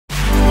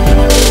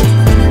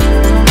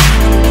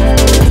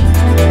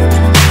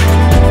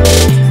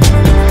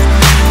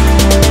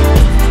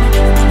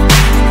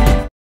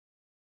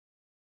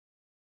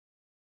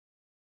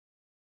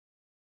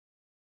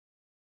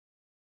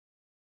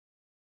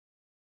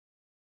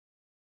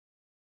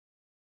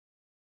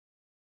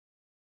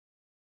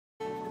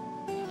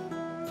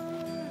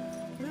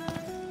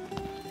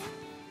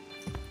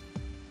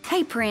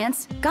Hey,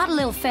 Prince, got a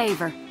little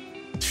favor.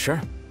 Sure.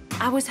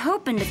 I was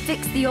hoping to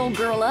fix the old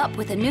girl up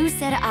with a new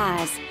set of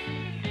eyes.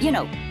 You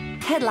know,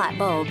 headlight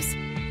bulbs.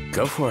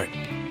 Go for it.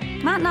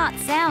 Might not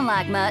sound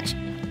like much,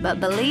 but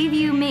believe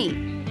you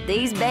me,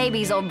 these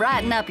babies will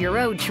brighten up your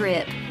road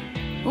trip.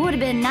 Would have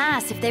been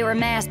nice if they were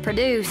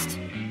mass-produced.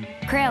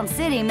 Crown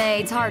City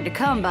made's hard to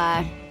come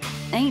by.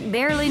 Ain't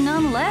barely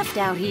none left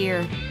out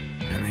here.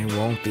 And they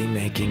won't be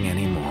making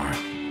any more.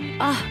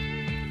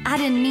 I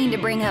didn't mean to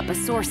bring up a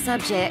sore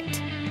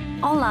subject.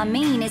 All I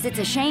mean is it's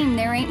a shame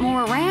there ain't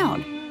more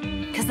around.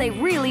 'Cause they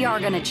really are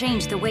gonna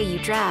change the way you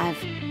drive.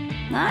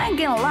 I ain't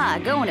gonna lie,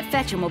 going to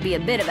fetch them will be a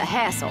bit of a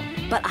hassle.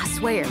 But I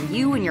swear,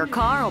 you and your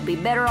car will be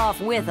better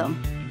off with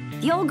them.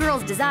 The old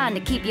girl's designed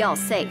to keep y'all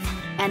safe.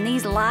 And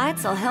these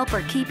lights will help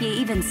her keep you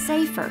even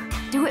safer.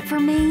 Do it for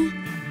me?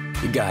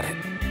 You got it.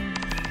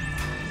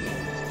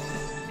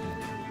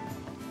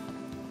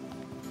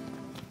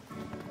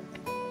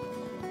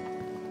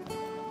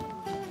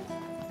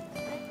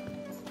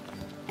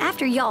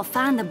 After y'all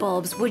find the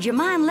bulbs, would you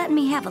mind letting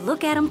me have a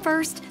look at them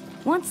first?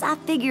 Once I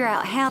figure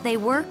out how they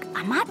work,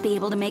 I might be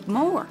able to make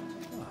more.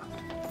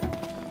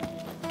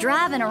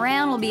 Driving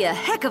around will be a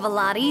heck of a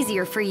lot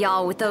easier for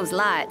y'all with those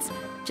lights.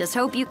 Just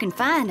hope you can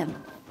find them.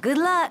 Good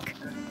luck.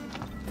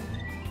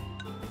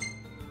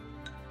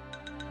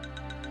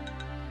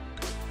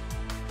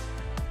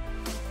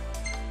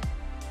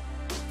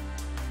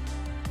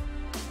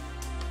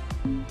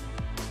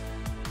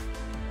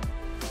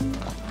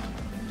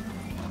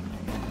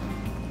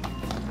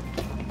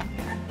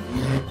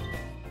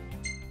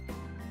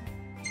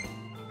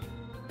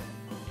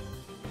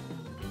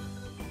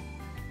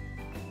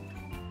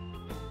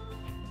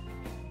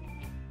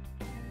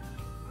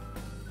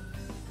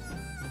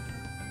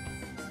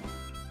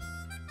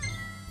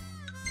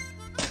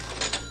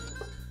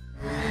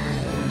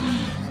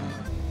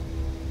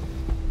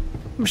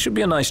 Should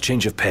be a nice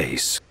change of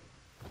pace.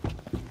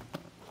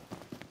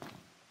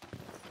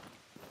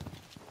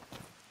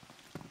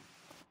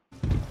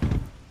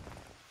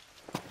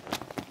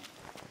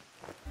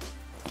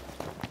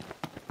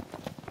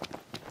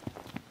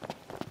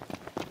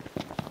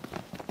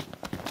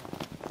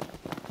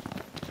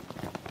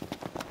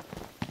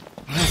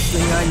 Last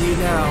thing I need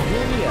now.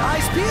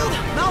 Eyes peeled,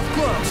 mouth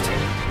closed.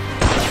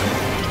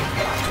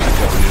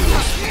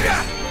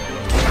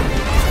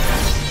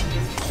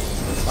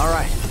 All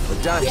right,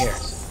 we're done here.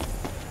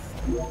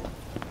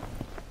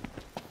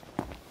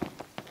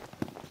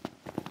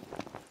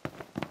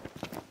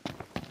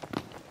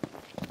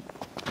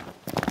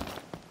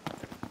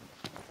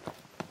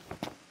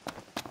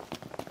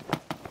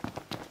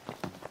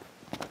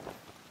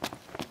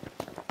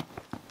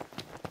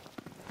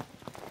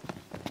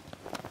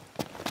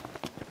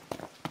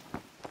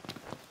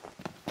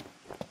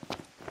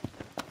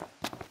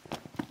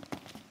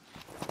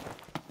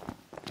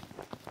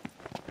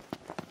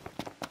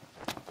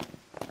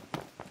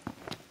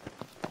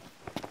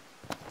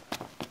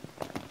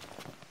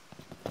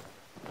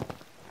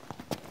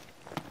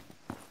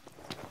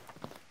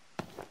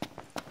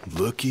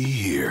 Looky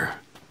here.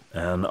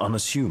 An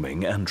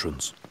unassuming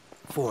entrance.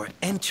 For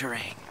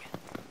entering.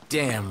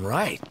 Damn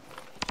right.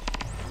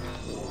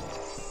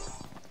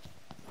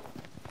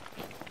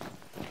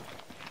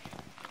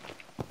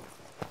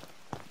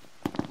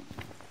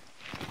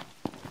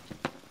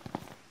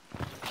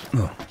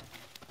 Oh.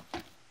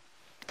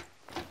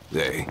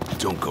 Hey,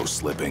 don't go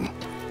slipping.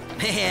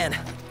 Man,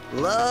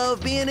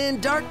 love being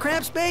in dark,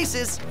 cramped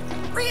spaces.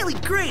 Really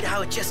great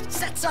how it just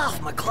sets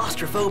off my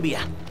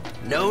claustrophobia.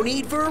 No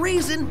need for a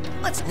reason.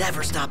 Let's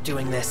never stop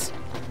doing this.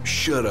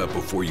 Shut up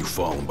before you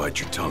fall and bite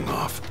your tongue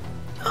off.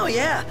 Oh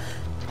yeah,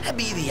 that'd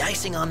be the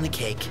icing on the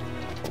cake.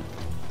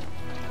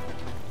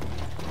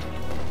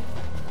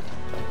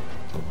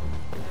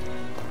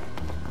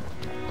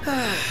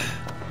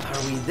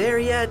 Are we there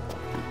yet?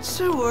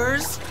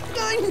 Sewers?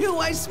 I knew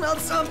I smelled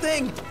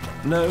something!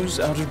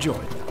 Nose out of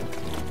joint.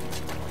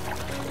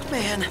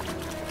 Man,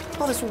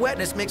 all this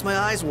wetness makes my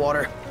eyes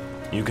water.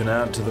 You can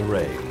add to the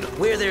rain.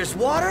 Where there's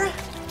water,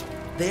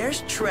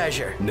 there's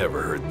treasure.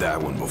 Never heard that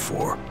one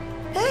before.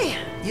 Hey,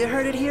 you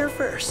heard it here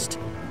first.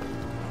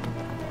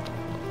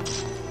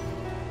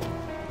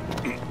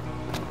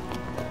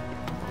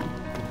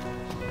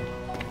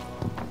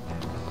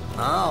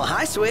 Oh,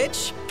 hi,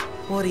 Switch.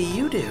 What do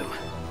you do?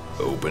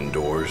 Open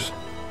doors.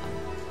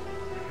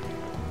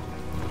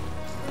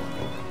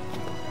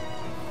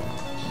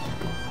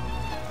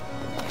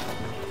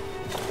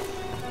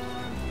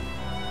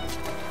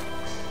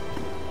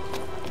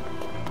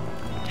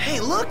 Hey,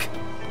 look!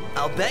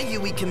 I'll bet you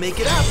we can make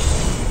it up.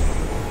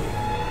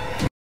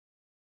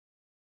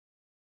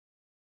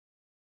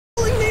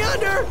 Pulling me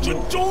under!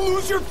 Don't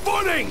lose your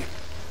footing!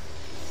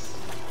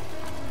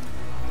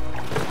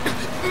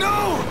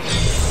 No!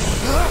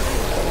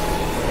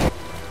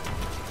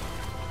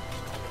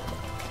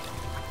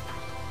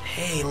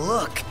 Hey,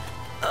 look.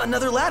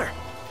 Another ladder.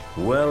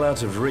 Well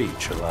out of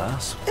reach,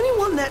 alas.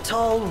 Anyone that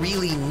tall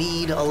really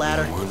need a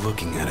ladder? We're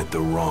looking at it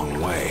the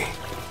wrong way.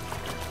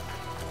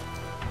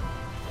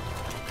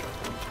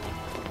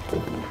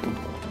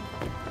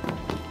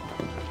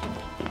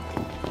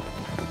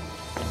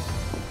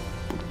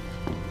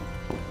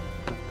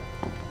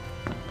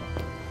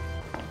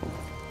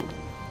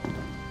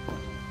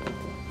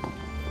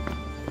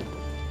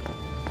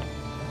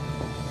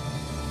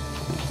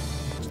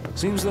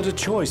 Seems that a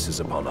choice is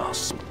upon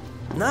us.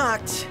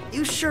 Noct,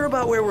 you sure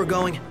about where we're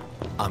going?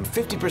 I'm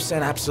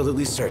 50%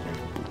 absolutely certain.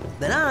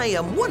 Then I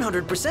am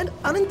 100%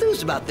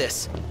 unenthused about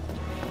this.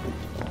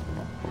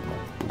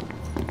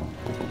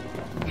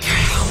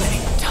 How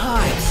many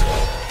times?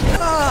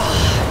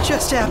 Ah,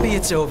 just happy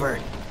it's over.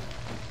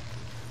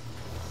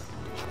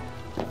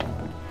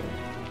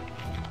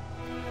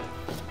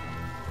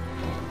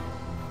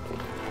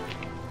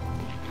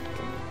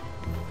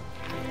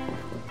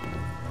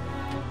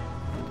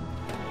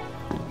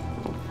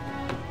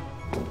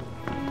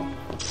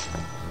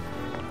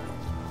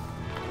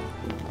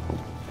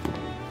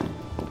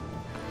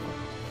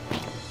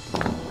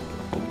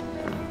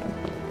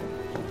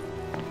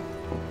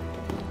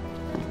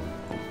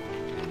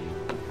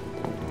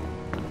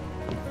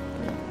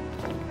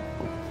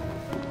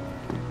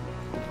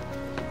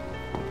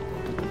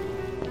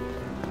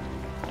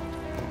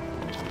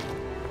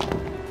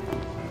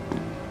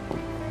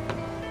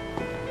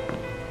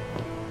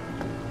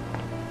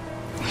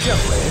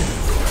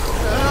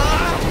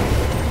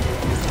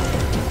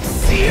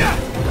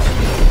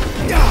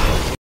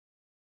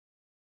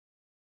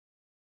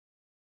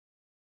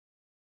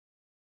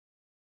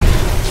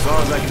 As far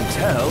as I can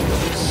tell,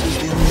 this is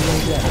the only way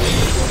down.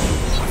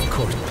 Of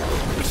course.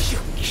 Are you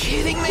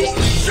kidding me?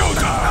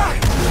 Showtime!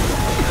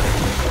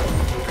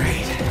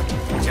 Great.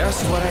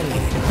 Just what I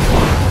needed.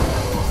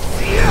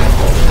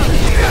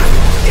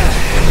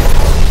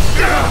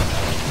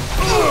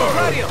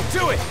 Radio,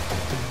 do it!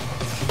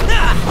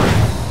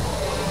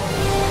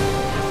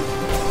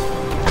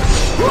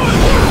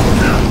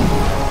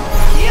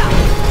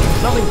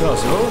 Nothing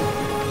personal.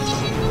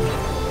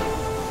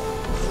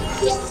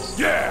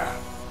 Yeah!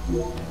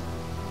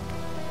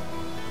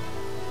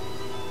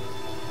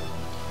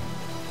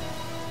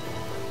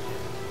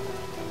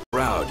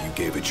 Proud you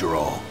gave it your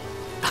all.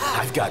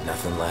 I've got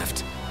nothing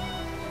left.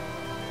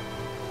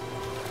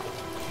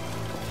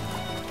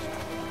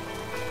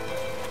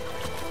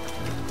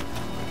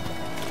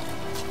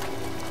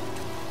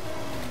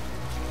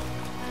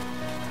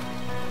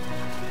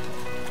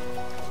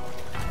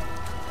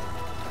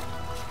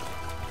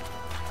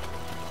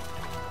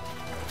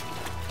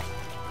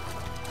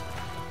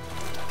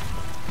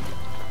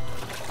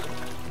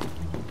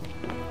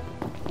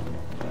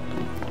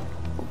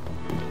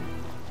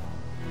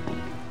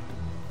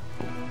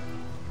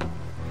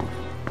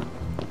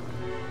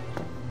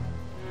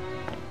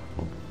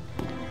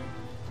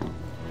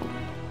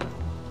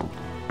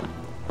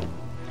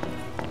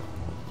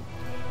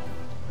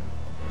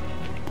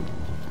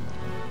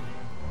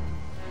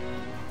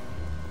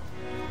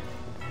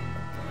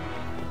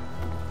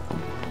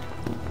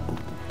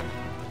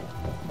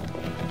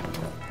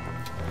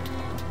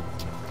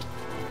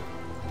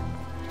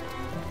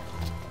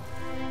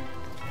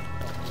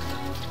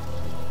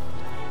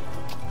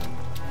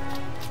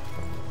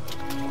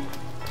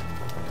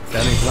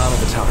 Any plan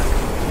of attack?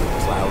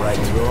 Plow right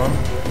through them?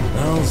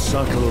 I'll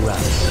circle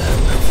around them.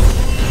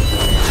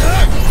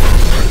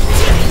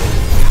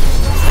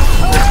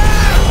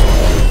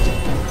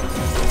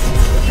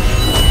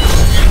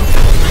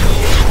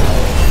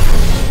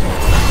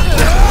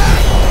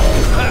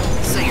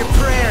 Say your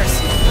prayers.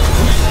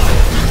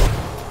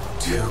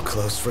 Too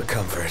close for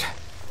comfort.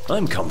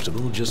 I'm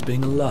comfortable just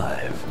being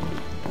alive.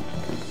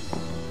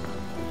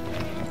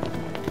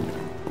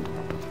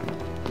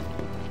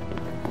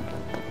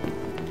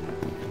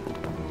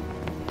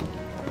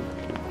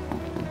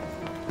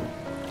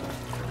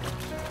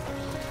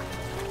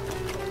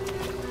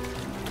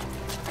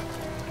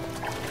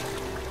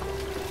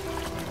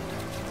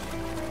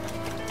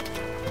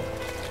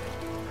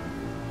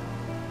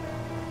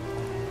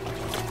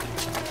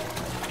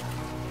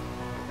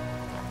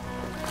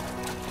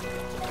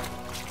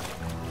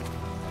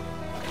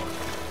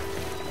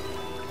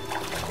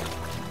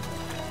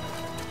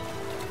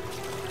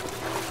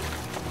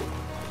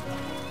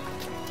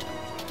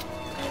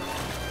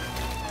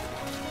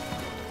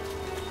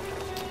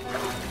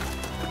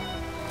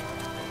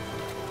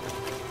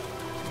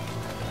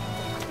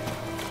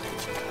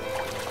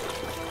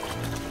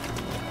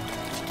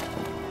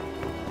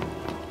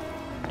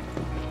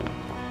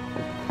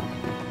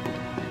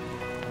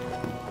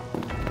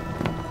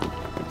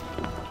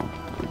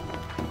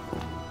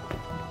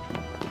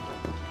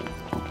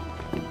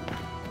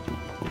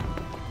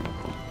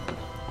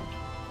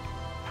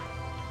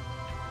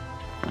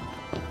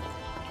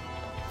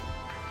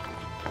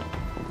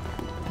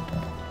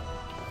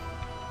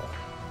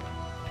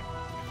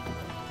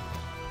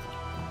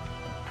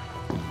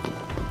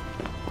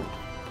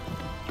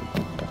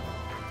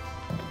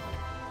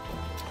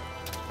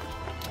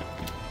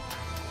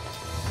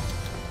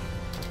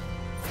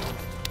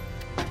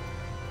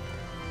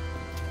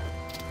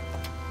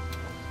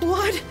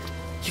 What?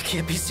 You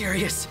can't be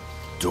serious.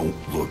 Don't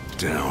look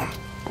down.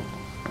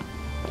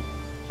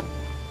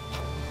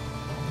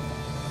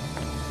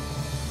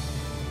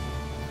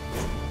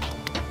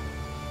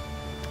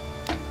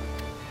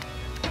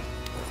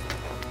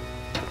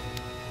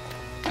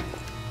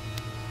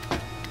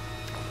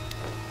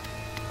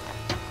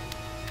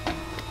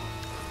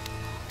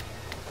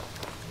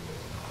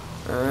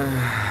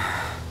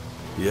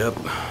 Yep,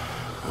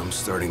 I'm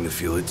starting to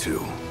feel it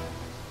too.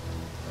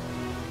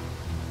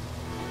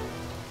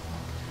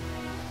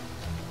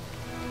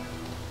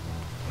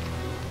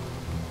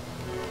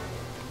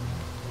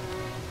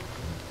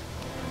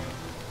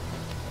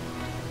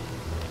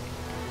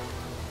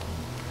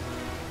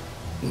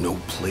 No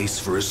place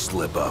for a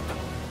slip-up.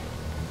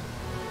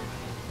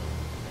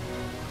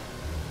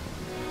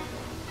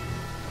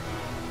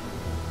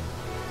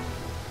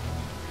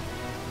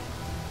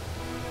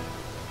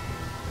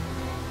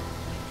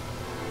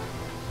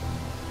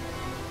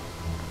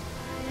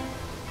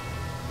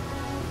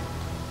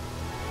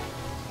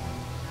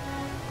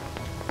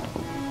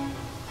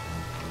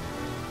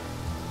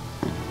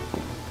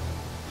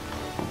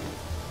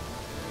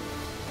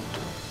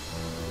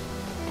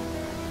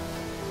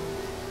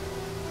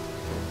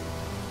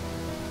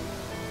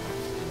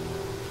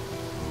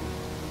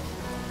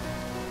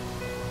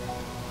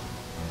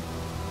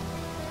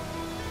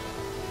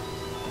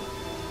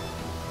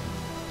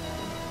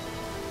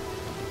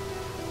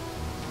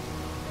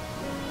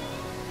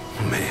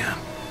 Man,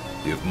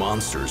 if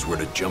monsters were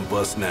to jump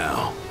us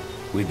now...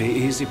 We'd be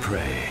easy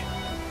prey.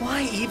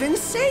 Why even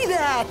say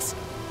that?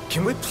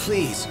 Can we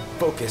please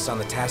focus on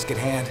the task at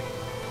hand?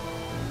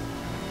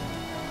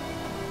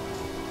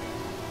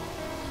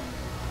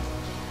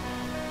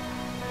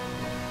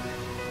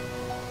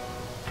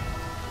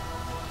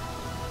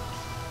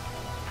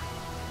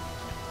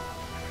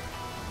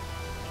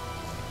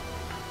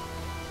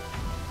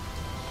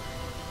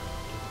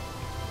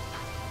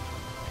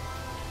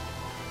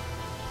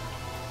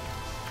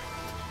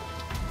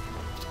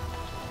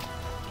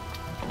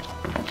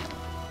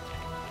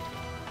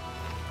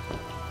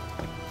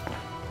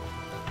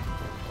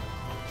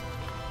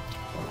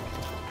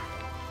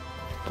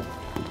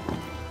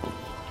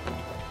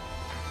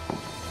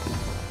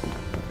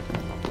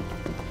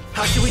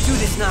 How should we do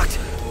this, Noct?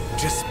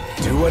 Just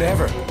do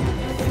whatever.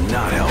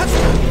 Not help.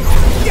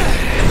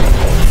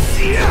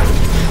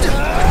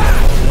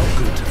 Not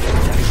good to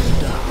protect the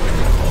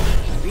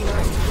dark. Be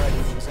nice to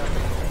brighten things up.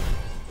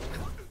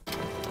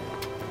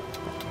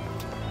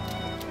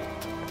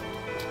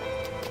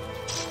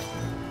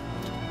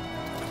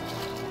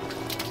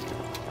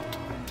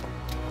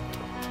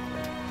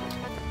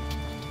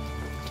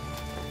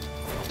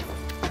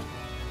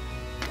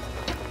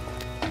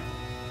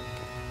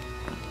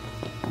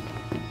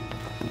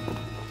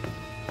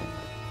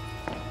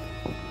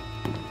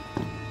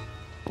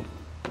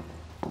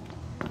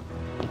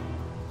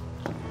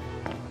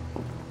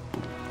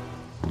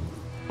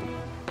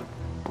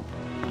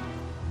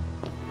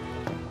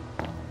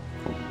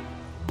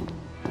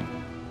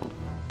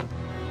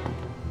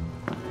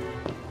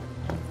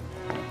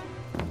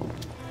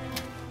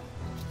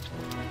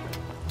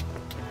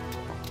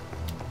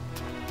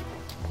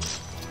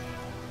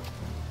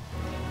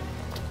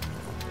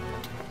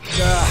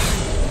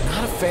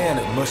 Not a fan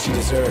of mushy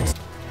desserts.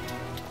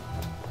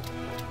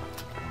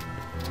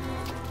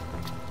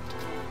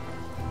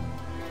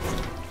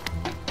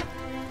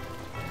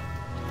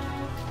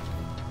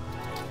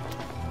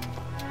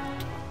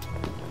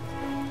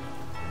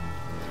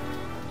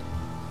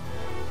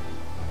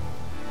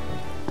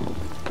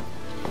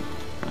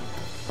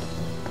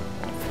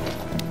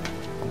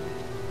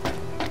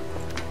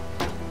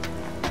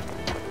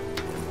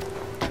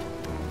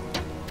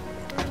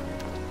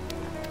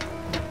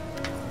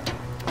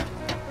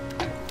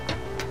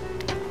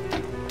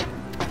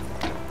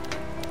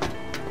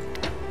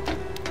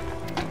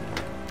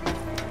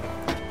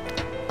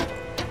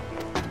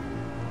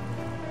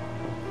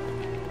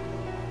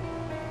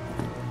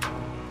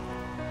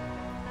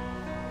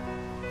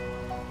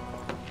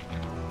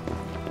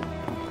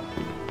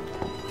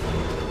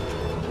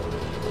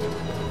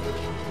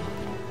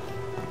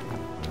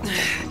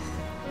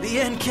 The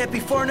end can't be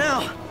far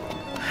now,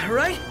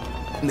 right?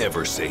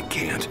 Never say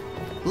can't.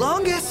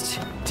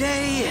 Longest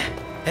day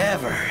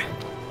ever.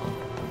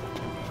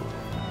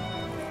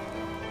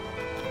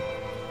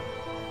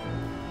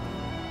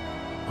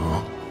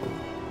 Huh?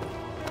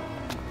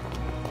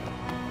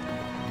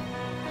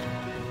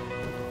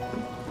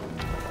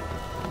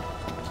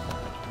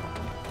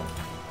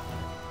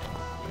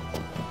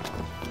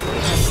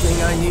 Last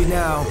thing I need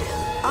now.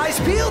 Eyes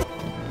peeled!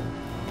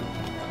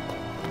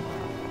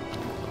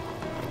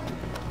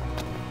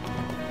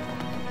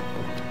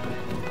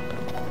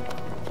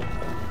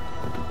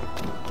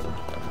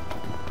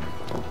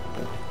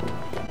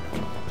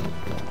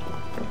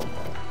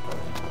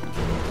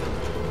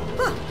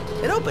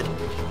 It opened.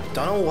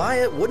 Don't know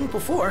why it wouldn't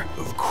before.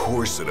 Of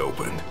course it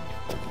opened.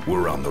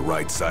 We're on the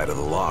right side of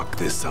the lock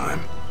this time.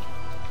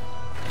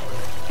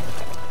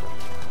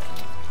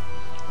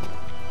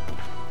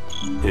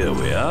 Here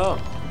we are.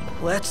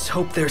 Let's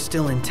hope they're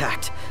still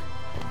intact.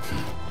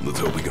 Let's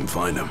hope we can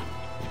find them.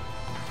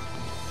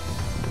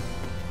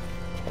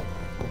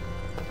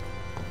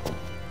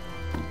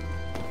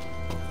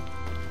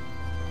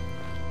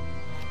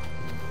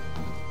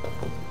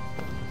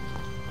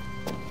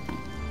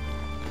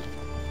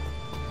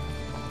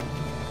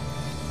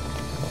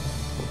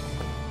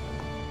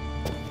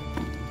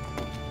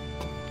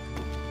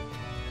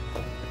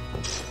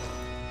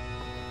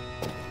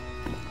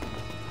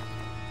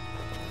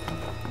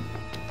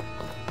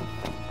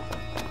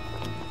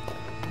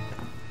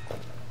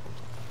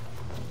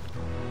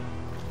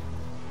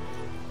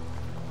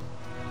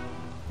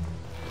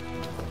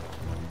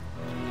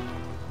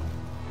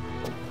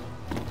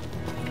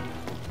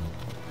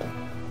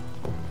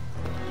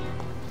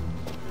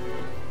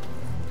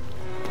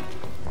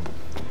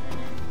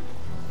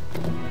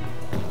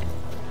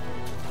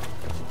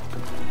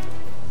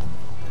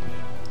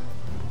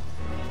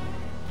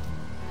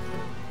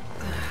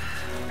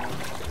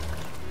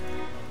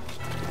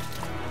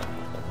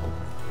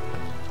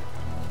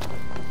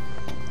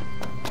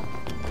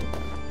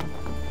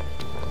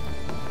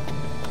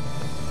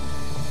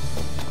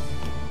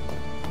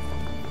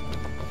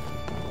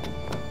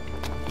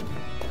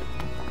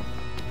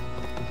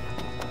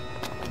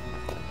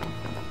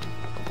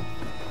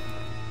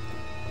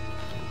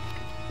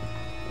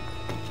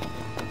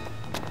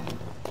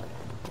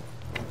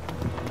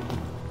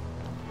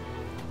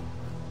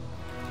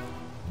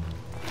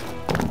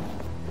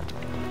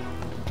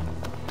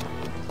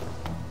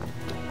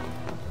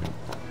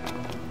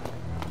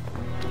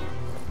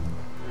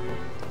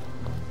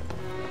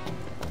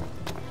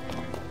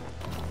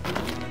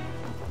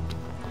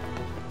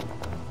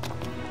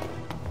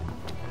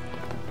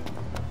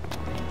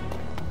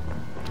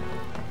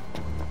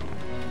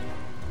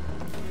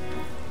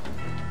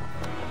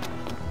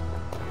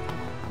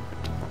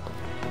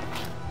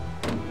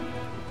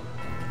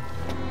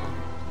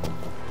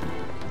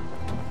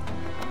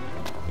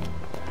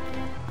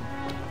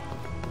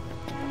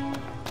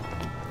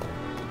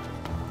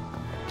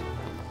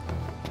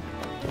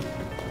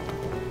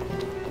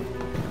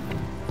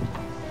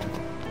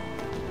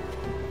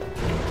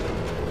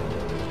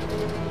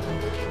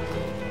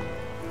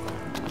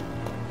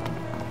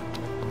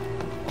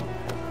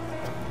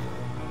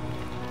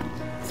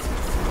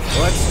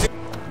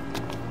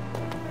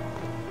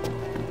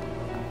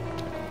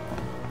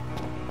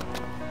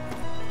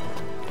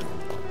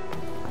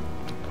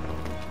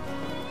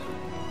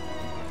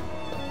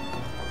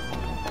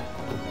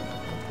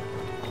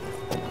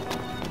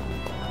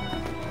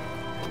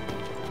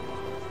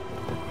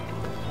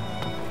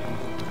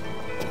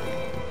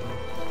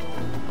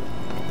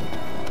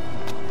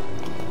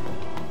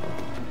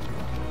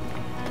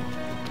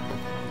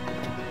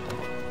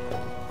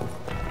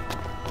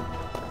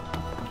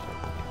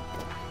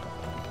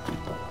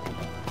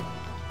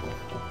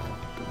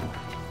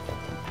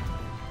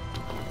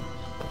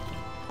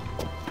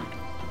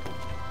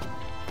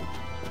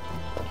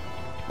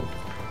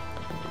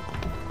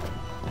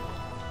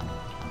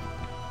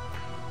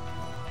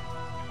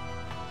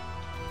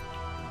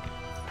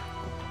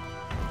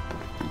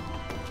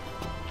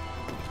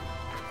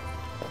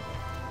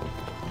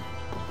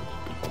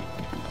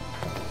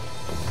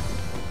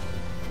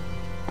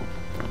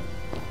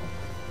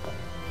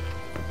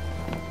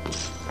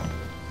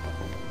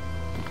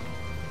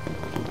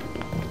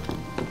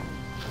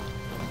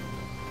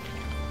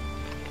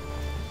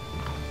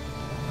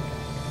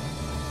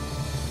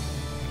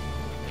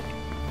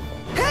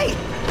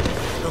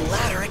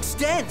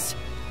 dens.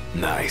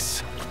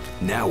 Nice.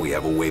 Now we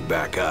have a way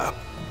back up.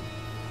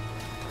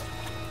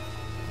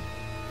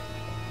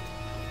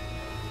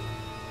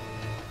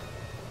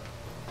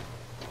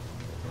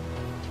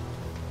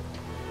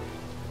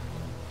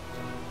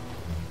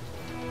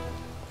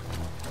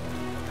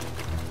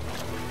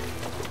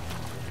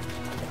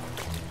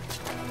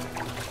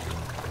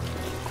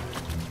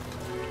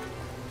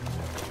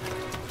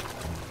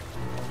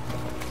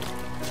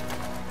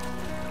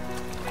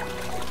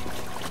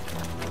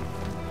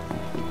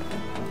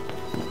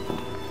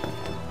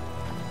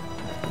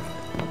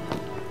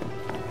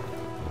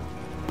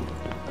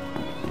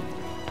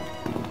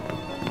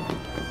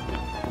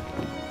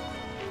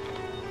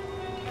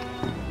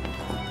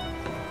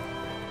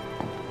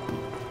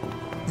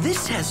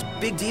 This has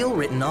big deal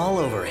written all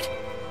over it.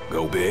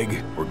 Go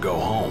big or go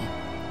home.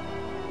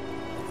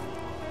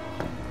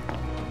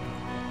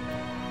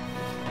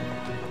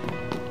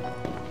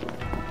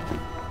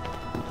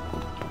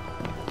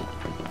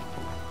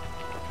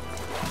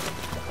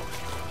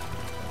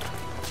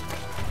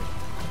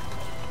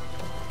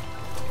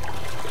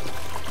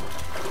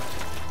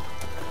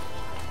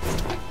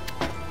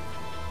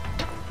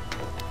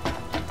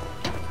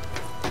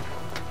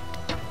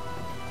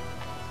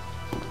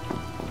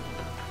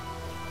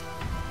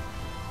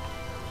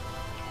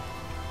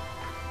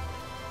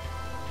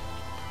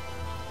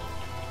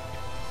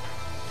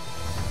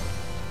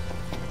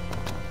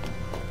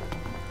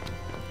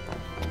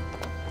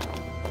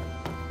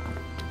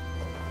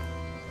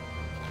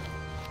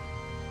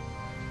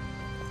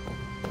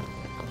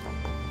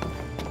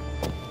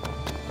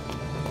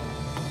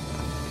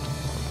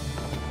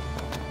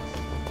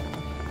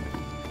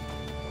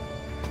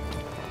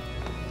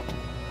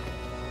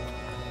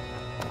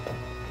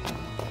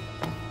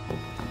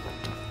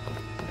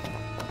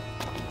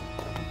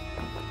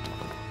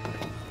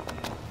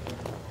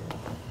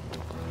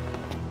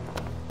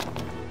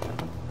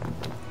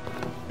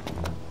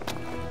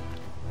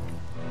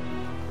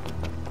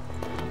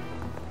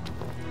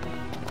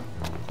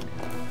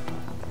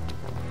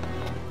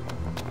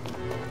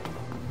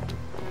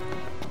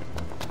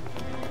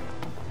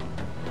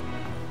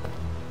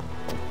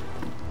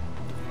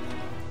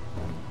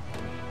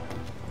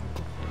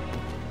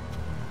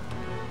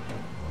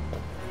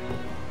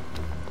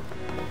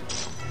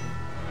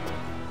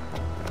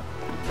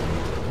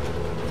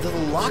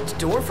 Locked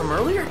door from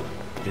earlier?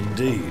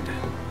 Indeed.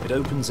 It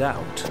opens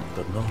out,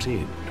 but not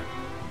in.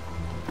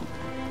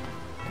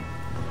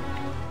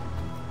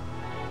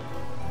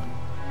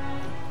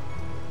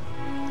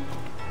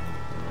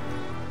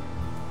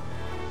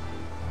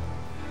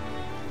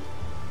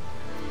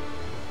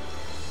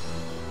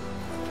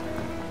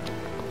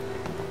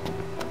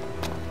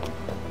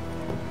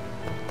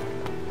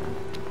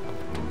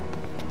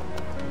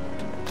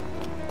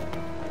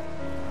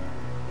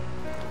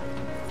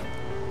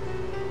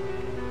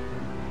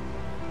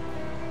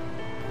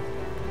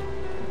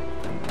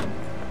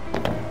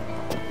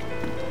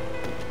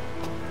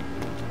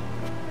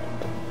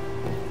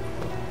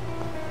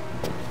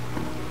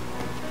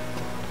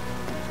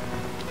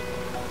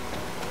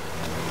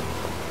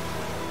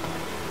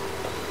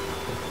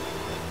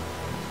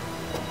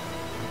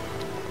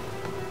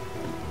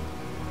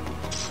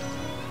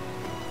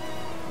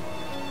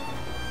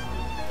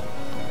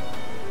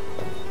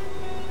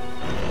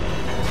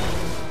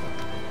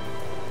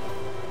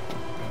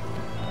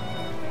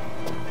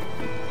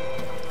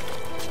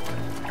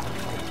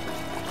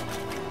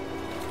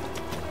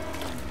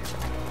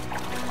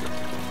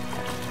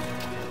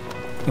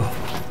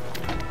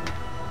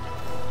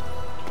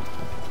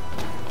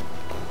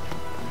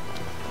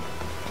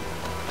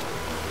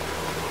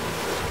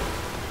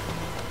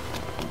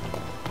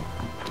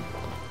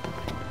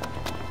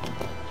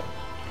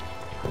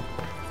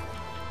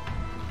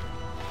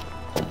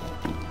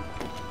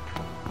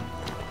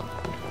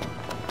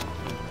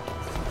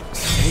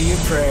 Say your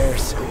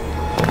prayers.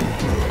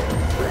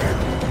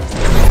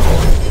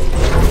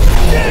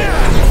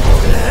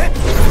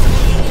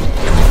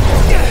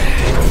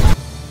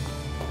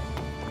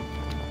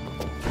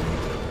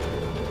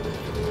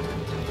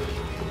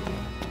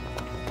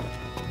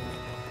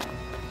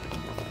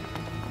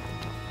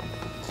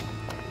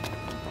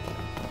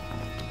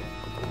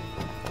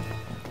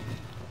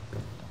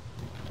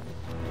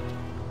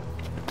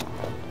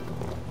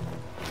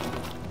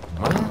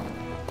 Well,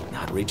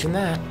 not reaching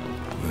that.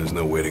 There's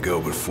no way to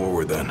go but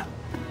forward then.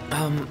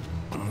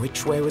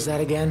 Which way was that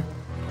again?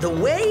 The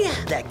way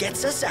that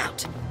gets us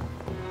out.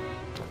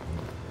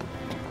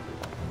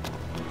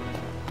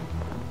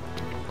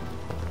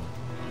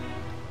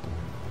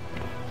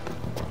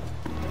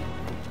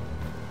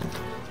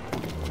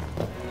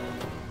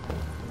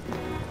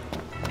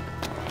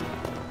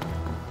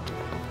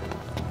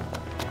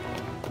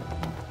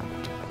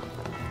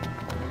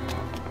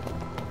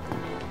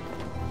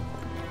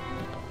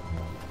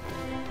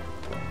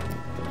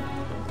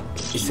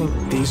 You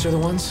think these are the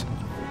ones?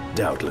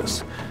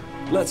 Doubtless.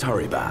 Let's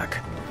hurry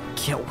back.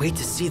 Can't wait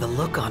to see the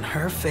look on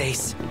her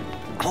face.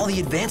 All the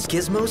advanced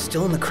gizmos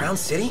still in the Crown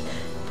City?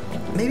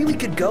 Maybe we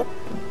could go...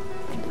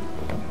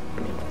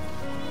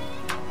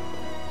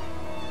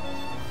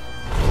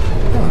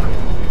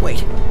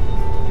 Wait.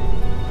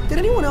 Did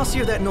anyone else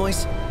hear that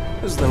noise?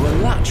 As though a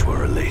latch were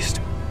released.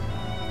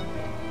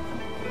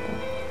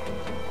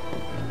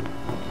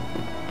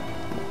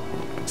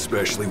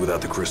 Especially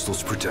without the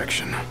crystal's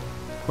protection.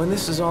 When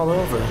this is all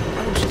over,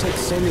 why don't you take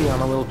Cindy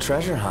on a little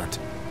treasure hunt?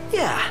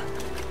 Yeah.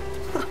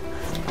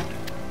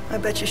 I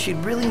bet you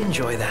she'd really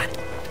enjoy that.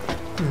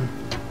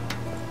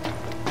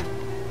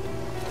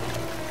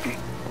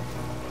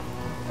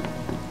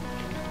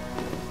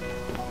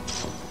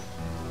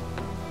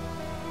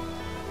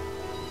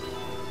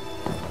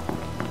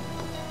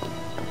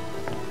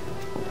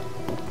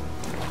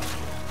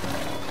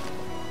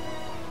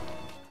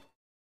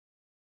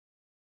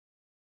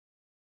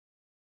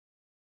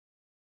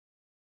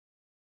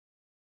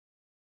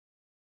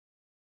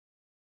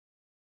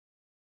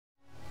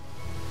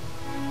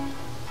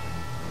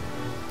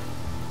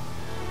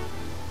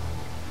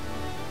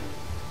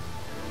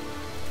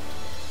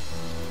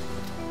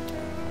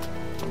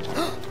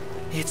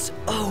 It's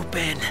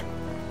open.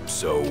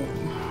 So,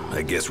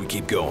 I guess we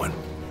keep going.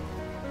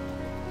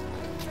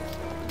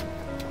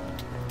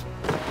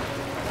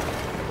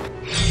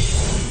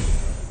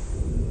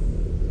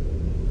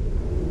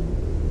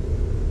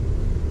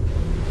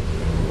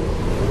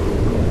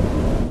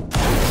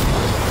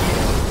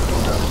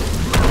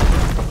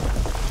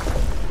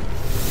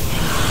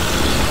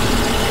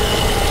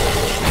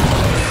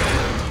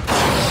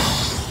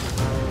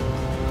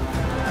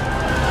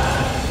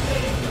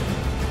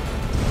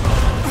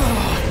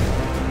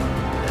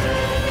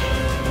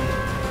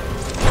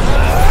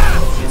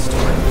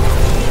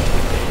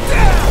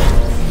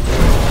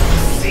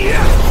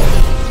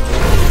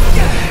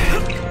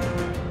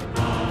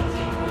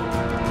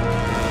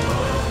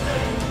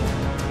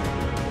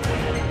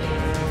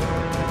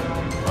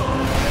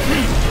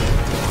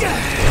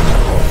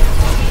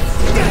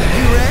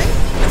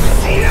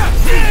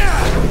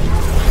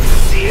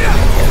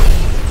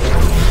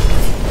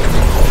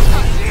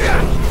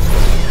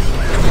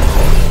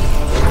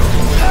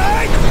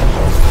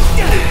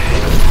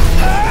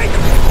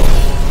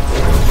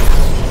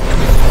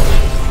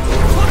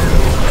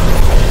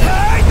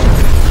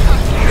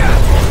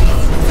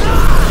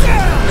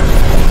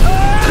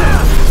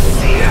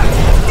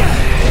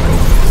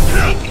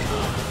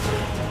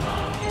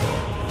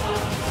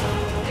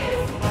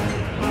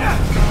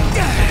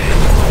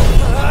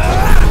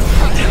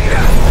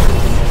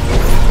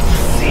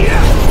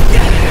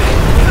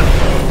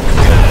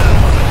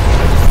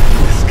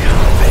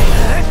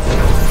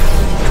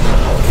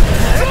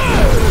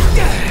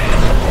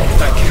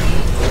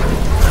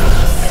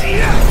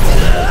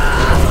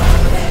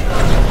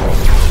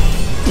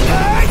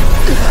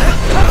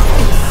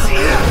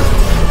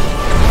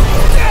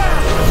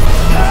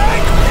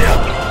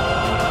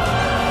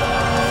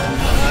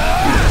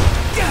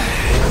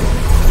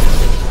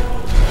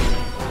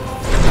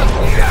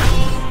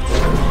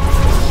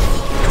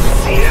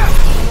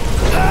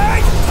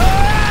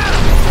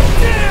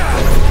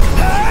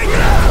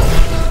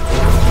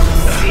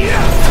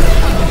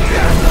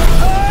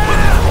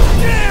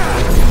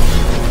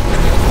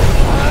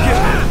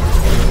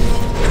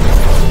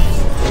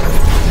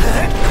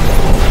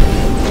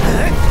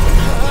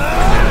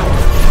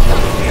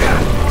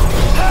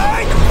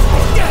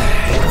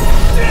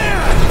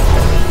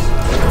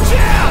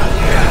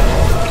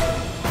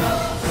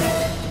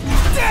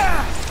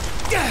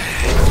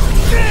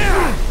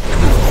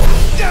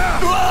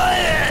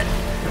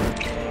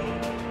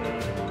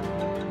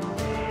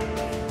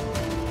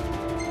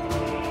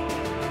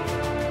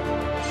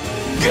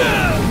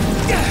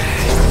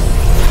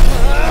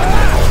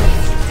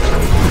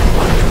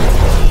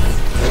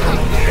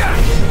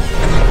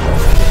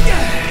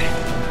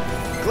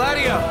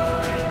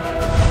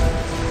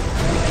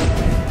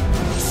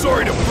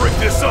 Sorry to break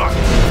this up.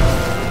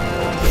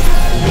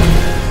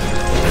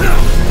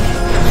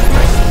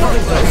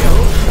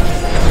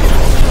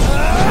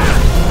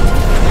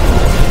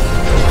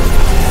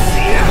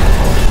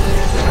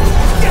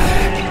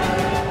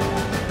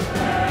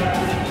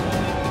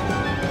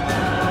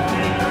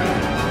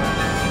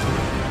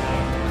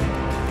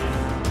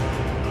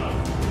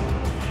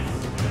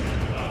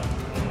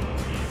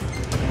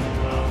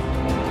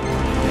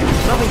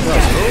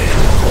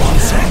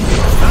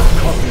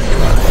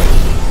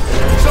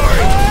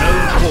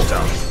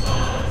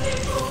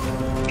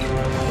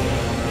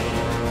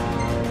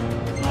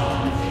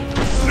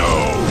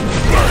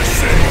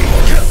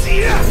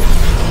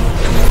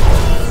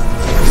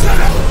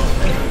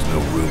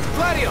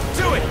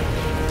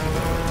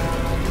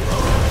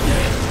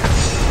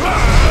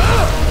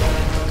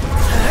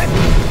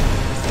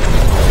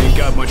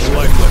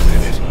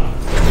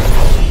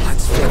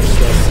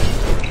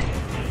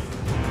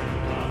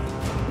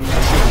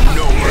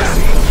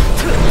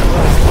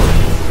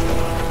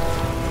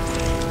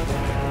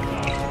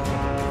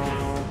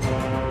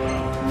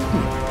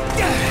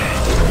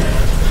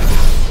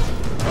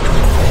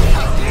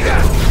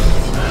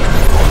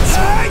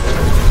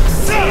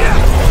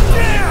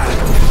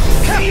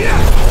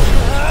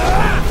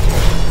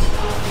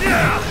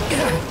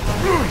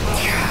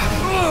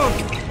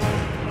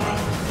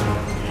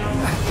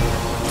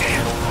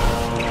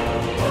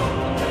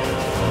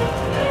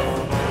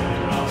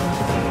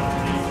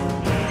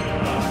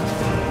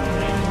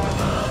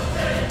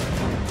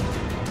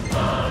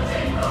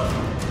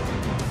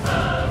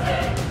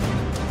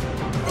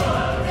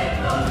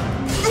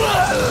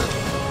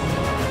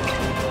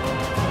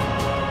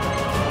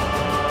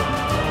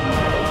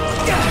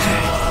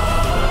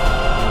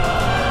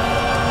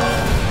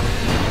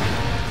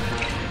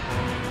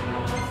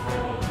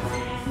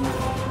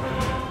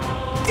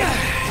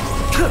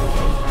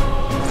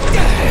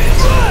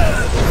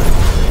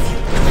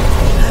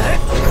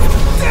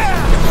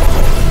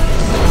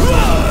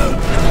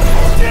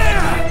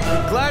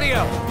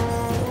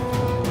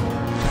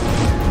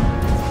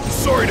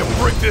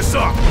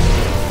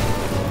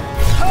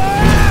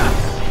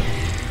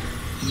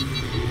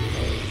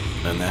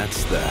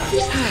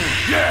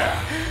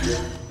 Yeah!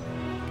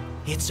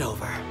 It's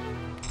over.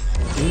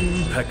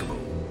 Impeccable.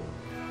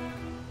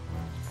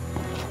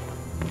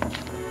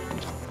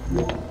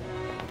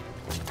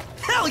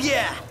 Hell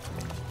yeah!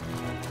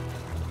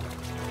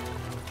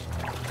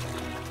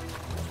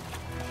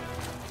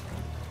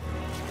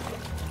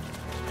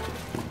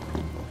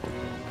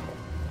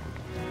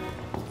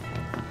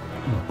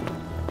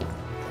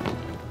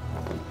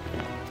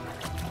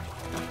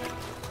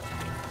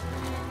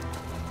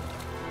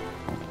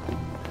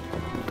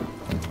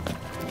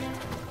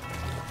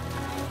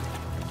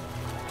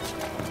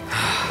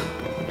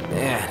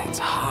 Man, it's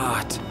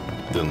hot.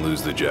 Then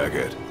lose the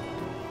jacket.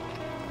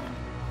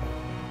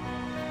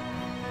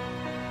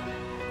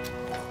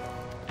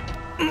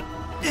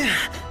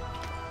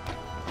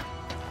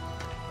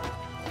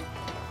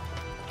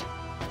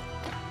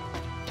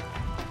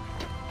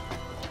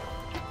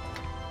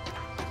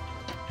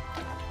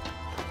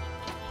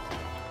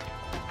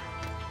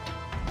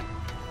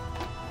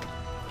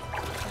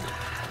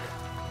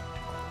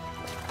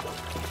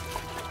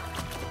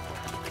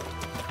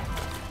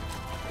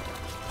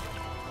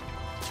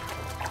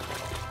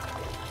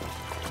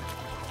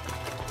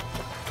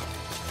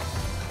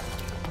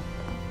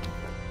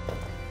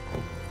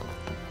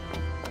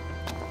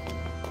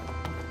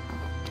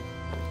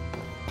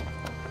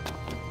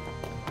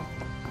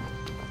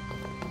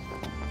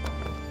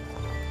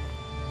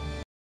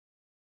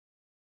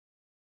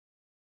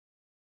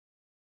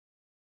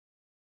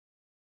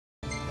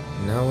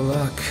 No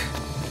luck.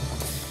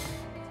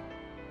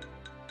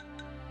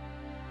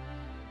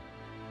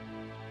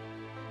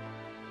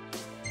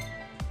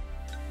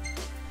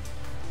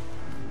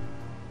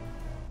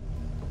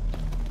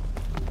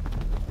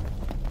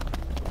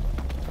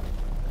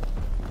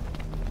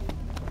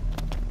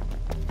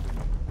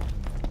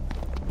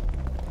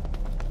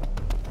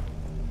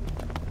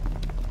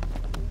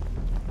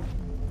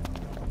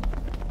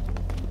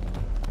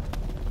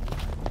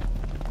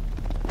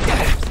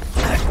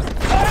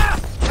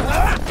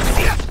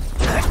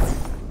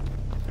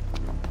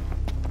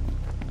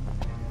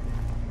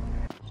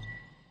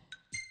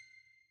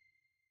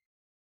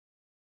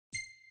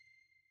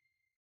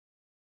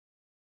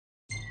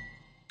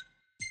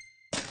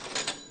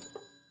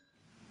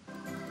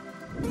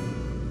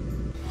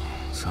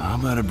 So how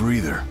about a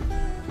breather?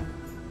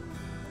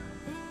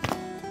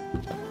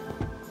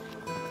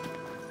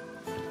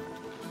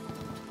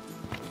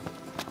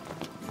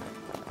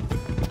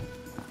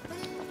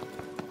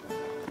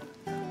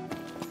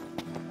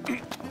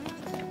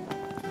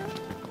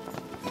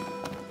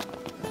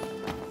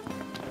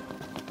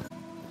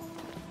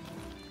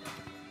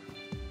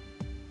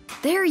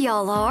 There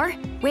y'all are.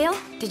 Well,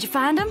 did you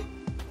find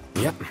them?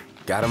 Yep,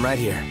 got him right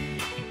here.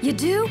 You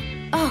do?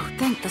 Oh,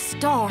 thank the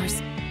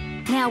stars.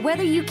 Now,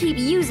 whether you keep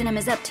using them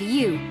is up to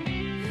you.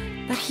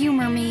 But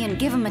humor me and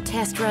give them a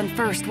test run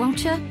first,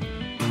 won't you?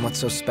 And what's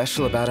so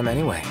special about him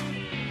anyway?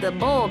 The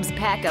bulbs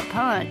pack a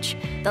punch.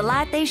 The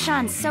light they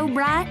shine so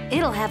bright,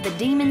 it'll have the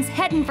demons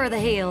heading for the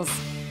hills.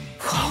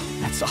 Whoa,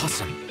 that's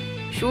awesome.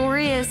 Sure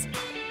is.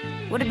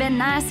 Would have been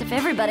nice if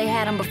everybody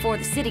had them before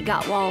the city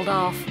got walled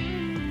off.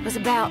 It was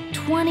about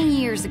 20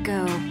 years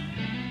ago.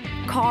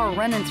 Car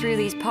running through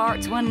these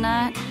parts one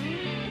night.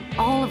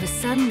 All of a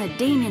sudden, the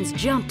demons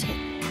jumped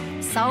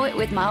it. Saw it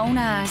with my own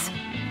eyes.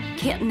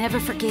 Can't never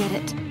forget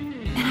it.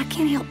 And I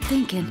can't help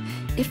thinking,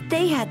 if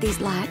they had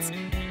these lights,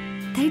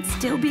 they'd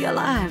still be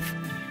alive.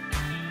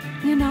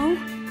 You know?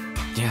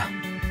 Yeah,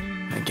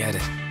 I get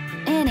it.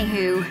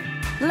 Anywho,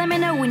 let me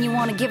know when you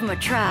want to give them a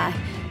try.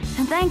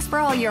 And thanks for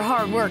all your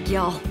hard work,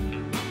 y'all.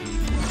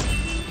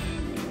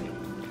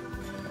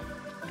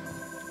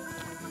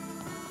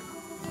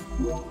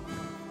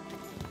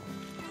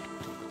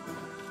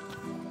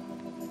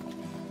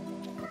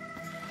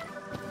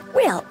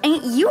 Well,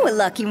 ain't you a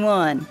lucky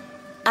one?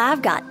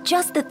 I've got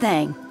just the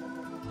thing.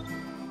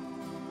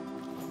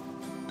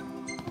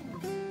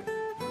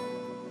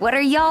 What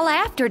are y'all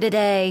after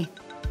today?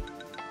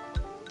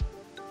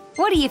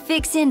 What are you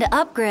fixing to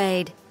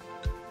upgrade?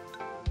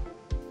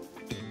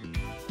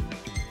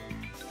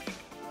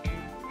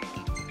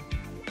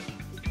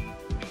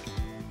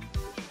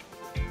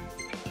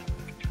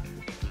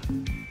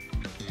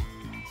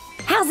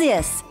 How's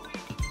this?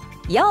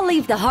 Y'all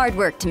leave the hard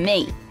work to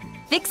me.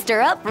 Fixed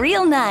her up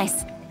real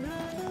nice.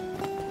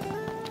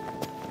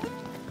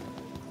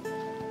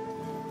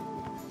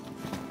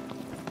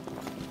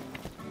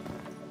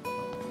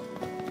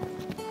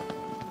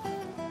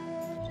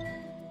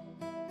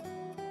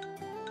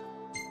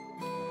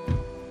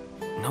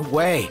 No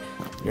way.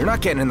 You're not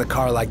getting in the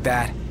car like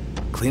that.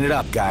 Clean it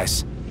up,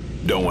 guys.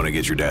 Don't want to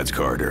get your dad's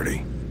car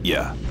dirty.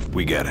 Yeah,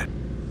 we get it.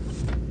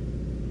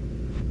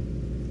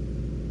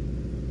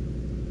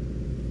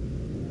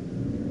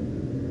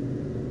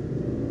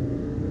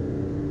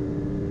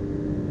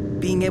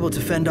 Being able to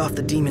fend off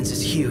the demons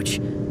is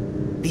huge.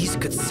 These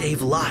could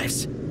save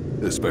lives.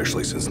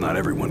 Especially since not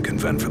everyone can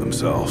fend for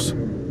themselves.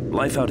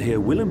 Life out here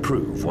will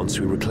improve once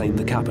we reclaim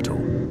the capital.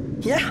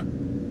 Yeah,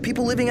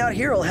 people living out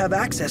here will have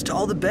access to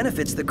all the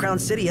benefits the Crown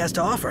City has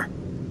to offer.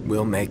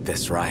 We'll make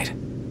this right.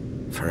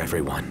 For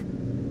everyone.